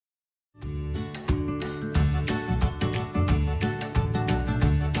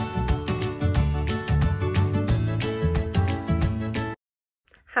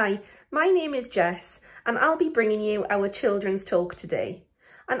Hi, my name is Jess and I'll be bringing you our children's talk today.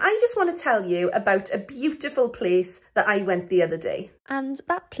 And I just want to tell you about a beautiful place that I went the other day. And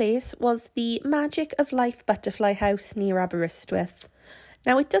that place was the Magic of Life Butterfly House near Aberystwyth.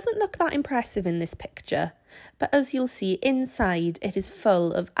 Now it doesn't look that impressive in this picture, but as you'll see inside it is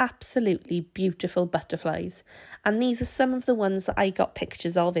full of absolutely beautiful butterflies. And these are some of the ones that I got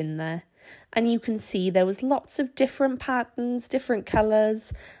pictures of in there. And you can see there was lots of different patterns, different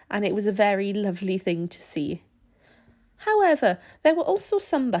colours, and it was a very lovely thing to see. However, there were also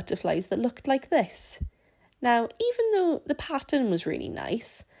some butterflies that looked like this. Now, even though the pattern was really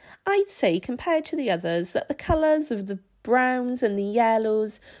nice, I'd say compared to the others that the colours of the browns and the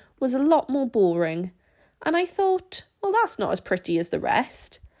yellows was a lot more boring. And I thought, well, that's not as pretty as the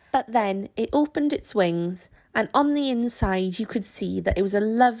rest. But then it opened its wings, and on the inside you could see that it was a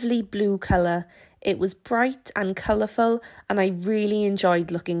lovely blue colour. It was bright and colourful, and I really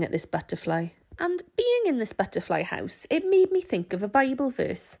enjoyed looking at this butterfly. And being in this butterfly house, it made me think of a Bible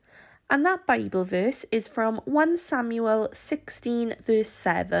verse. And that Bible verse is from 1 Samuel 16 verse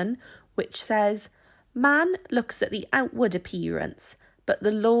 7, which says, "Man looks at the outward appearance, but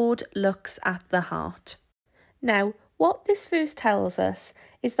the Lord looks at the heart." Now, what this verse tells us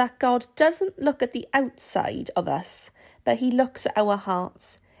is that God doesn't look at the outside of us, but he looks at our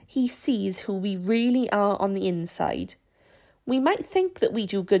hearts. He sees who we really are on the inside. We might think that we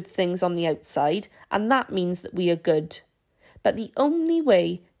do good things on the outside, and that means that we are good. But the only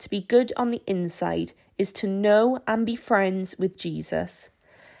way to be good on the inside is to know and be friends with Jesus.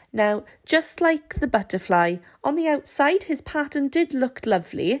 Now, just like the butterfly, on the outside his pattern did look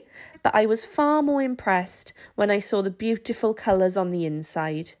lovely, but I was far more impressed when I saw the beautiful colours on the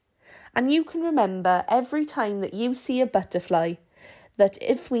inside. And you can remember every time that you see a butterfly, that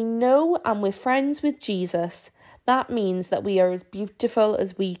if we know and we're friends with Jesus, that means that we are as beautiful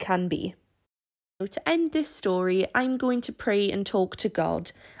as we can be. To end this story, I'm going to pray and talk to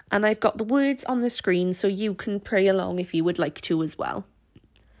God, and I've got the words on the screen so you can pray along if you would like to as well.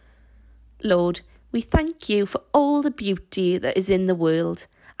 Lord, we thank you for all the beauty that is in the world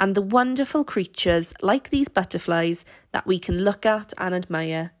and the wonderful creatures like these butterflies that we can look at and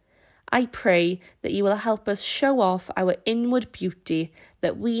admire. I pray that you will help us show off our inward beauty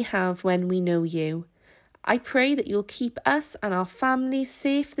that we have when we know you. I pray that you'll keep us and our families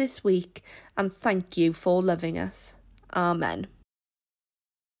safe this week, and thank you for loving us. Amen.